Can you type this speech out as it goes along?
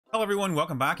Hello everyone,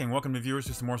 welcome back and welcome to viewers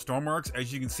to some more STORMWORKS.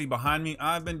 As you can see behind me,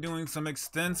 I've been doing some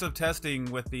extensive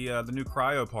testing with the new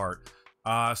CRYO part.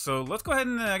 So let's go ahead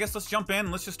and I guess let's jump in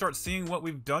and let's just start seeing what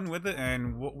we've done with it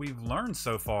and what we've learned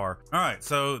so far. Alright,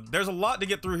 so there's a lot to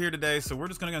get through here today, so we're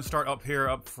just going to start up here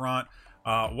up front.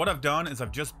 What I've done is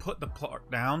I've just put the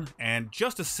part down and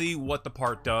just to see what the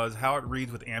part does, how it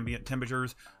reads with ambient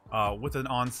temperatures with an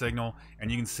on signal,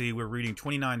 and you can see we're reading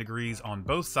 29 degrees on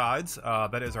both sides.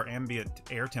 That is our ambient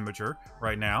air temperature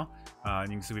right now,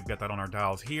 and you can see we've got that on our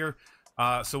dials here.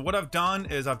 So what I've done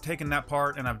is I've taken that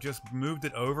part and I've just moved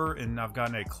it over and I've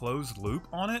gotten a closed loop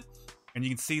on it, and you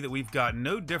can see that we've got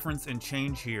no difference in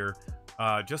change here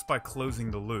just by closing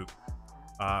the loop.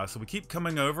 So we keep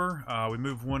coming over, we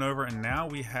move one over, and now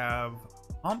we have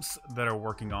pumps that are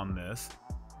working on this,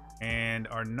 and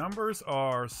our numbers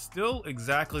are still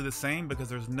exactly the same because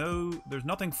there's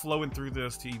nothing flowing through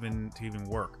this to even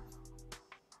work.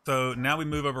 So now we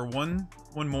move over one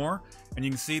more, and you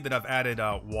can see that I've added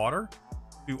water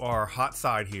to our hot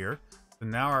side here. So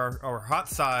now our hot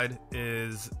side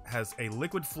has a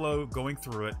liquid flow going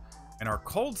through it, and our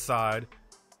cold side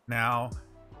now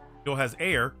still has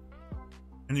air.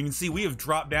 And you can see we have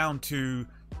dropped down to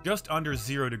just under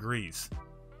 0 degrees,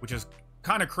 which is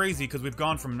kind of crazy because we've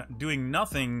gone from doing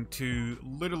nothing to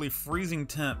literally freezing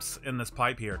temps in this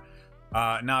pipe here.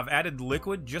 Now I've added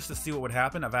liquid just to see what would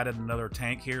happen. I've added another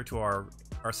tank here to our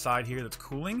side here that's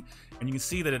cooling, and you can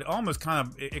see that it almost kind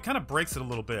of breaks it a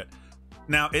little bit.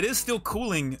 Now it is still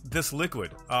cooling this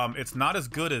liquid. It's not as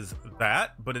good as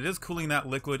that, but it is cooling that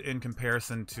liquid in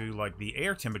comparison to like the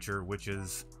air temperature, which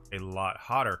is a lot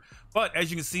hotter. But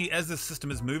as you can see, as this system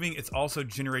is moving, it's also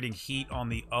generating heat on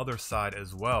the other side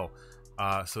as well.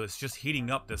 So it's just heating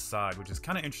up this side, which is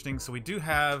kind of interesting. So we do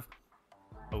have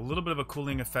a little bit of a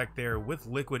cooling effect there with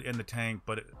liquid in the tank,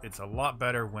 but it's a lot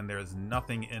better when there's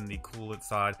nothing in the coolant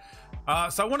side.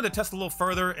 So I wanted to test a little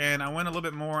further, and I went a little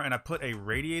bit more and I put a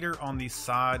radiator on the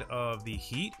side of the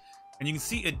heat, and you can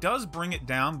see it does bring it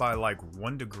down by like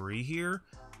 1 degree here.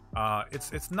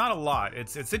 It's not a lot.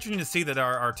 It's interesting to see that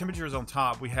our temperatures on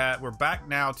top, we're back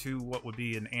now to what would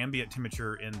be an ambient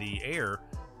temperature in the air,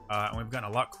 and we've gotten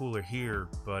a lot cooler here,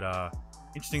 but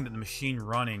interesting that the machine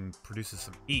running produces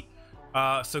some heat.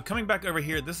 So coming back over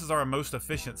here, this is our most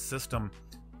efficient system.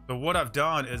 So what I've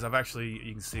done is I've actually,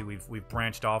 you can see we've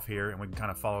branched off here, and we can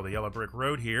kind of follow the yellow brick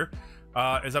road here,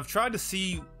 is I've tried to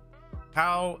see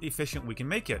how efficient we can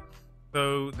make it.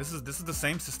 So this is the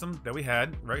same system that we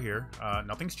had right here.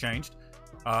 Nothing's changed.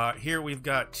 Here we've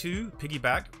got 2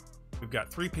 piggybacked, we've got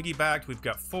 3 piggybacked, we've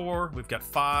got 4, we've got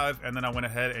 5, and then I went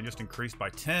ahead and just increased by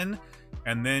 10,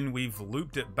 and then we've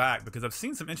looped it back because I've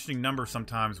seen some interesting numbers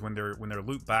sometimes when they're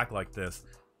looped back like this.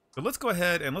 So let's go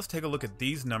ahead and let's take a look at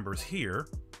these numbers here.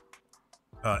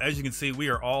 As you can see, we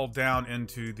are all down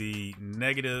into the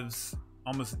negatives,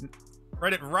 almost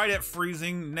right at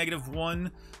freezing, -1.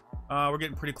 We're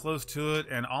getting pretty close to it,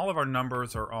 and all of our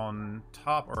numbers are on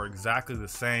top are exactly the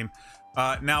same.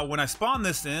 Now, when I spawn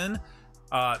this in,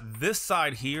 this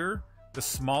side here, the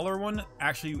smaller one,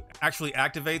 actually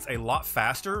activates a lot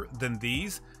faster than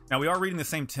these. Now, we are reading the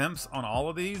same temps on all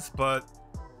of these, but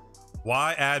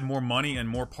why add more money and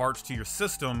more parts to your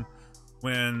system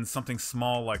when something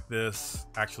small like this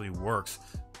actually works?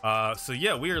 So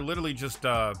yeah, we are literally just...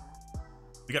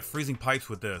 we got freezing pipes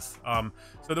with this.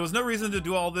 So there was no reason to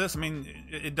do all this. I mean,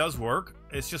 it does work.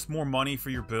 It's just more money for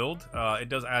your build. It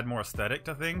does add more aesthetic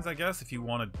to things, I guess, if you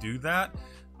want to do that.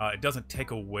 It doesn't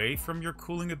take away from your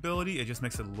cooling ability. It just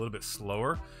makes it a little bit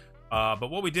slower.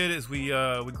 But what we did is we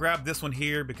grabbed this one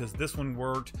here because this one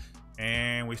worked,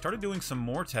 and we started doing some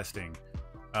more testing.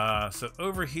 So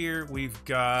over here, we've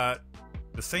got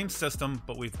the same system,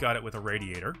 but we've got it with a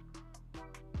radiator.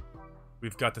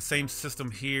 We've got the same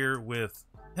system here with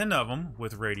 10 of them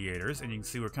with radiators, and you can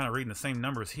see we're kind of reading the same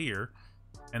numbers here.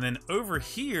 And then over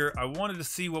here, I wanted to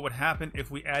see what would happen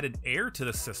if we added air to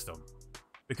the system,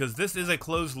 because this is a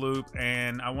closed loop,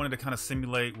 and I wanted to kind of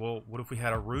simulate, well, what if we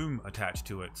had a room attached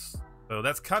to it? So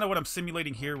that's kind of what I'm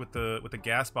simulating here with the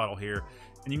gas bottle here.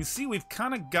 And you can see we've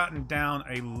kind of gotten down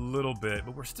a little bit,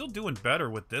 but we're still doing better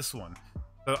with this one.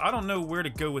 So I don't know where to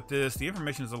go with this. The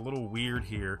information is a little weird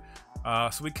here.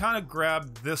 So we kind of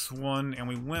grabbed this one and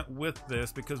we went with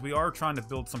this because we are trying to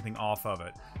build something off of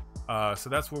it. So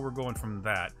that's where we're going from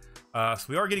that. So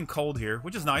we are getting cold here,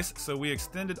 which is nice. So we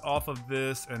extended off of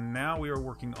this, and now we are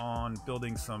working on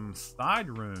building some side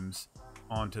rooms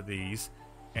onto these.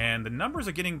 And the numbers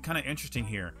are getting kind of interesting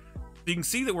here. So you can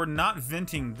see that we're not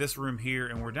venting this room here,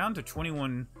 and we're down to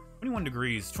 21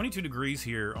 degrees, 22 degrees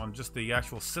here on just the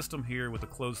actual system here with a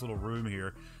closed little room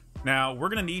here. Now, we're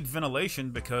going to need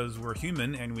ventilation because we're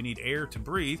human and we need air to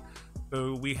breathe.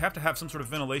 So we have to have some sort of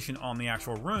ventilation on the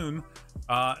actual room.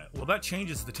 Well, that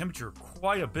changes the temperature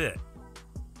quite a bit,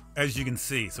 as you can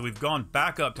see. So we've gone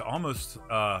back up to almost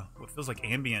what feels like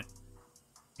ambient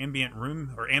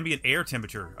room or ambient air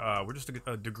temperature. We're just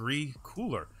a degree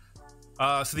cooler.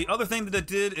 So the other thing that it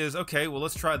did is, okay, well,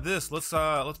 let's try this. Let's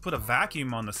put a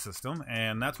vacuum on the system,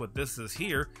 and that's what this is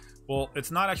here. Well,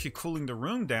 it's not actually cooling the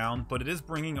room down, but it is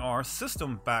bringing our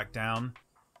system back down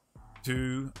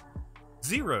to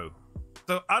 0.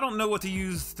 So I don't know what to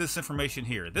use this information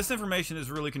here. This information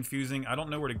is really confusing. I don't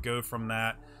know where to go from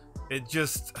that. It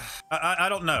just, I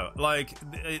don't know. Like,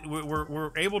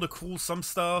 we're able to cool some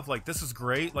stuff. Like, this is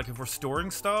great. Like, if we're storing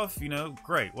stuff, you know,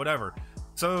 great, whatever.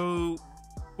 So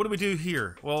what do we do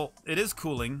here? Well, it is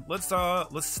cooling. Let's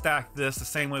stack this the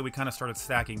same way we kind of started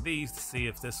stacking these to see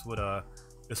if this would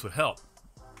help.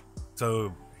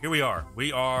 So here we are.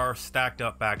 We are stacked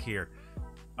up back here.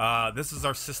 This is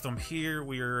our system here.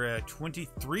 We are at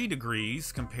 23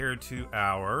 degrees compared to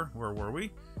our, where were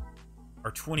we?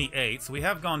 Our 28. So we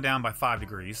have gone down by 5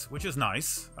 degrees, which is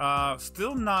nice.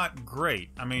 Still not great.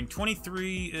 I mean,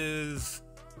 23 is,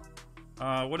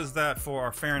 what is that for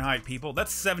our Fahrenheit people?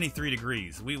 That's 73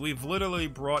 degrees. We've literally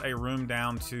brought a room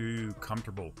down to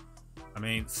comfortable. I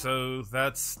mean, so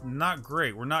that's not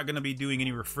great. We're not going to be doing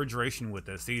any refrigeration with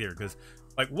this either, because,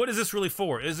 like, what is this really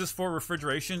for? Is this for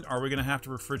refrigeration? Are we going to have to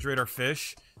refrigerate our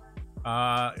fish?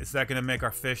 Is that going to make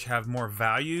our fish have more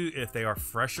value if they are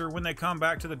fresher when they come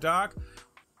back to the dock?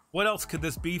 What else could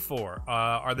this be for?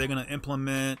 Are they going to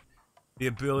implement the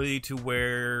ability to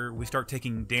where we start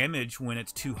taking damage when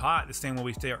it's too hot, the same way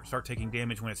we start taking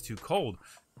damage when it's too cold?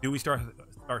 Do we start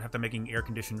have to making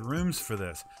air-conditioned rooms for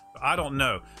this? I don't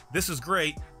know. This is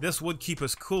great. This would keep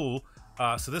us cool.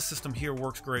 So this system here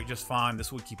works great, just fine.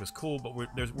 This would keep us cool, but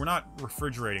we're not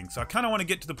refrigerating. So I kind of want to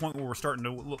get to the point where we're starting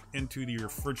to look into the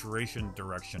refrigeration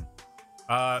direction.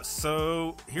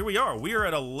 So here we are. We are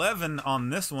at 11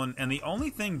 on this one, and the only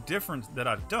thing different that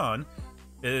I've done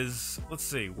is, let's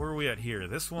see, where are we at here?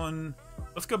 This one,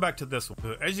 let's go back to this one.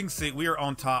 So as you can see, we are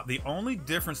on top. The only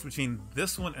difference between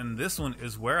this one and this one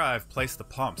is where I've placed the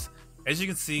pumps. As you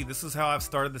can see, this is how I've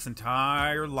started this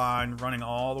entire line running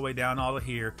all the way down all of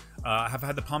here. I have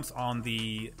had the pumps on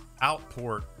the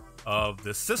outport of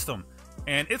this system,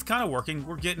 and it's kind of working.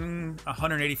 We're getting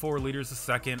 184 liters a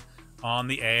second on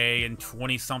the A and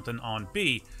 20 something on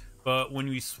B, but when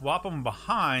you swap them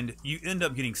behind, you end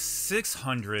up getting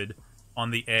 600 on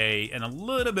the A and a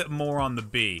little bit more on the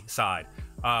B side.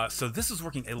 So this is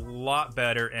working a lot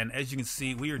better, and as you can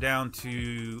see, we are down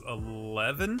to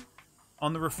 11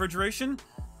 on the refrigeration.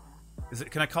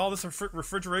 Can I call this a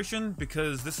refrigeration?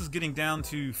 Because this is getting down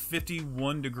to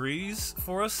 51 degrees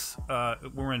for us.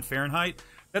 We're in Fahrenheit.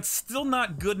 That's still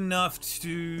not good enough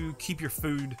to keep your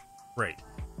food great.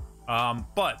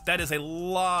 But that is a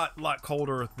lot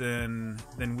colder than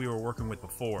we were working with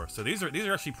before. So these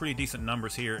are actually pretty decent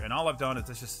numbers here. And all I've done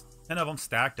is just 10 of them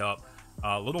stacked up,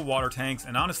 little water tanks.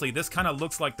 And honestly, this kind of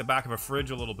looks like the back of a fridge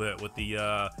a little bit with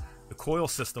the coil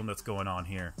system that's going on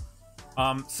here.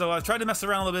 So I tried to mess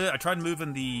around a little bit. I tried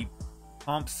moving the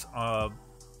pumps,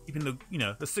 keeping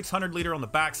the 600 liter on the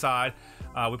back side.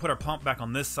 We put our pump back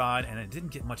on this side, and it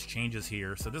didn't get much changes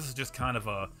here. So this is just kind of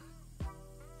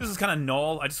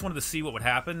null. I just wanted to see what would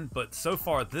happen, but so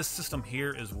far this system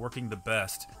here is working the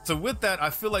best. So with that, I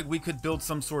feel like we could build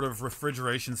some sort of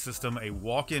refrigeration system, a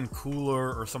walk-in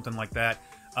cooler or something like that.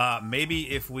 Maybe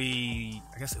if we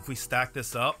stack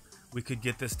this up, we could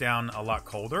get this down a lot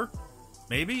colder.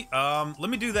 Maybe. Let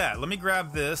me do that. Let me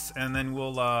grab this, and then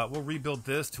we'll rebuild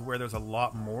this to where there's a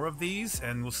lot more of these,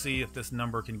 and we'll see if this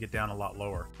number can get down a lot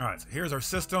lower. All right, so here's our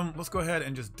system. Let's go ahead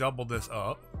and just double this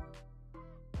up.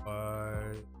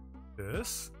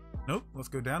 This. Nope, let's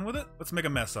go down with it. Let's make a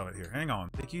mess of it here. Hang on.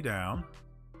 Take you down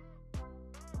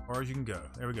as far as you can go.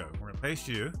 There we go. We're gonna paste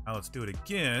you. Now let's do it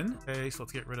again. Paste.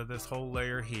 Let's get rid of this whole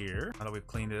layer here. Now that we've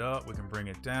cleaned it up, we can bring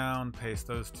it down, paste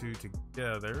those two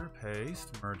together,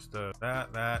 paste, merge that,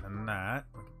 and that.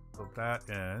 We can put that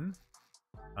in.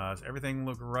 Does everything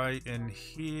look right in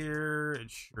here?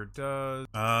 It sure does.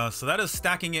 So that is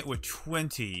stacking it with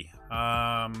 20.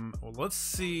 Well, let's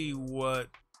see what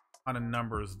kind of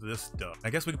numbers this does.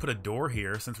 I guess we could put a door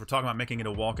here since we're talking about making it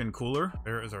a walk-in cooler.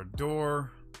 There is our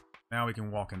door. Now we can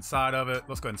walk inside of it.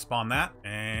 Let's go ahead and spawn that,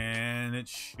 and it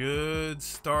should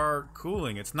start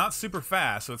cooling. It's not super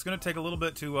fast, so it's going to take a little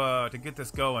bit to get this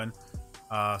going.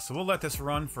 So we'll let this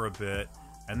run for a bit.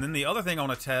 And then the other thing I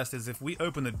want to test is if we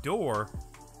open the door,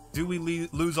 do we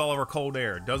lose all of our cold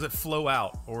air? Does it flow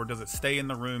out, or does it stay in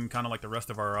the room kind of like the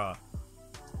rest of our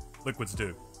liquids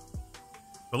do?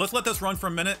 But let's let this run for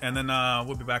a minute, and then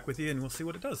we'll be back with you, and we'll see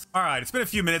what it does. All right, it's been a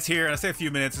few minutes here, and I say a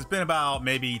few minutes. It's been about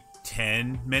maybe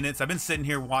 10 minutes. I've been sitting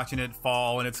here watching it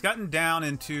fall, and it's gotten down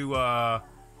into the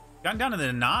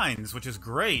 9s, which is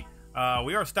great.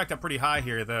 We are stacked up pretty high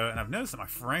here, though, and I've noticed that my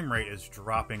frame rate is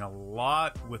dropping a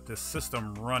lot with this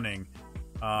system running.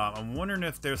 I'm wondering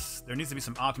if there needs to be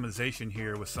some optimization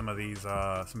here with some of these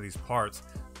parts.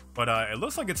 But it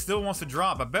looks like it still wants to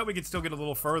drop. I bet we could still get a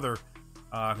little further.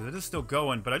 Because it is still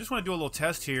going, but I just want to do a little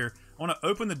test here. I want to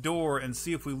open the door and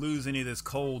see if we lose any of this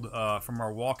cold from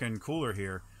our walk-in cooler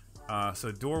here.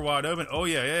 So door wide open. Oh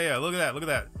yeah. Look at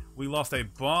that. We lost a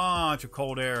bunch of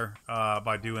cold air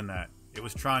by doing that. It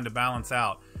was trying to balance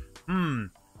out.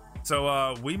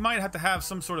 So we might have to have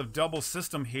some sort of double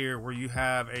system here where you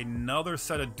have another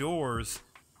set of doors,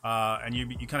 and you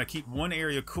kind of keep one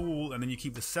area cool, and then you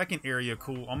keep the second area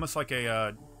cool, almost like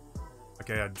a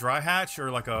dry hatch or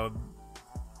like a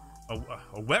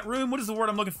wet room. What is the word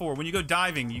I'm looking for? When you go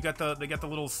diving, they got the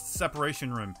little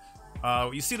separation room.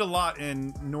 You see it a lot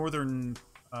in northern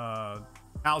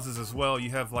houses as well.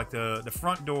 You have like the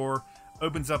front door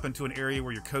opens up into an area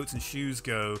where your coats and shoes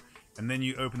go, and then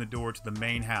you open the door to the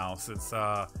main house. It's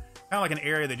kind of like an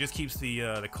area that just keeps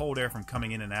the cold air from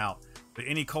coming in and out. But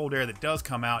any cold air that does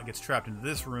come out gets trapped into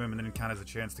this room, and then it kind of has a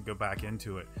chance to go back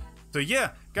into it. So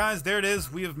yeah, guys, there it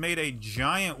is. We have made a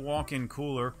giant walk-in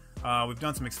cooler. We've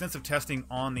done some extensive testing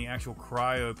on the actual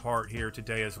cryo part here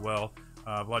today as well.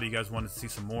 A lot of you guys wanted to see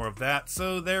some more of that,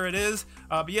 so there it is.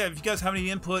 But yeah, if you guys have any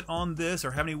input on this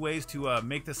or have any ways to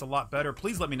make this a lot better,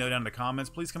 please let me know down in the comments.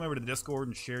 Please come over to the Discord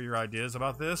and share your ideas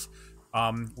about this.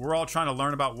 We're all trying to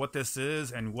learn about what this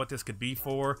is and what this could be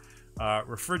for.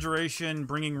 Refrigeration,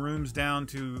 bringing rooms down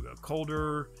to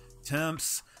colder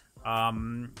temps.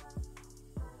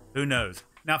 Who knows?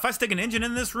 Now, if I stick an engine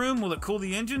in this room, will it cool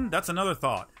the engine? That's another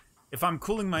thought. If I'm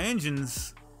cooling my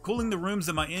engines, cooling the rooms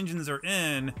that my engines are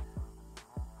in,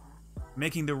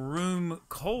 making the room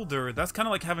colder, that's kind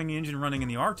of like having the engine running in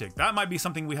the Arctic. That might be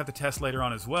something we have to test later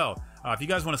on as well. If you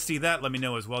guys want to see that, let me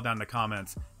know as well down in the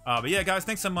comments. But yeah, guys,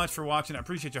 thanks so much for watching. I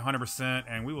appreciate you 100%,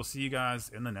 and we will see you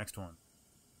guys in the next one.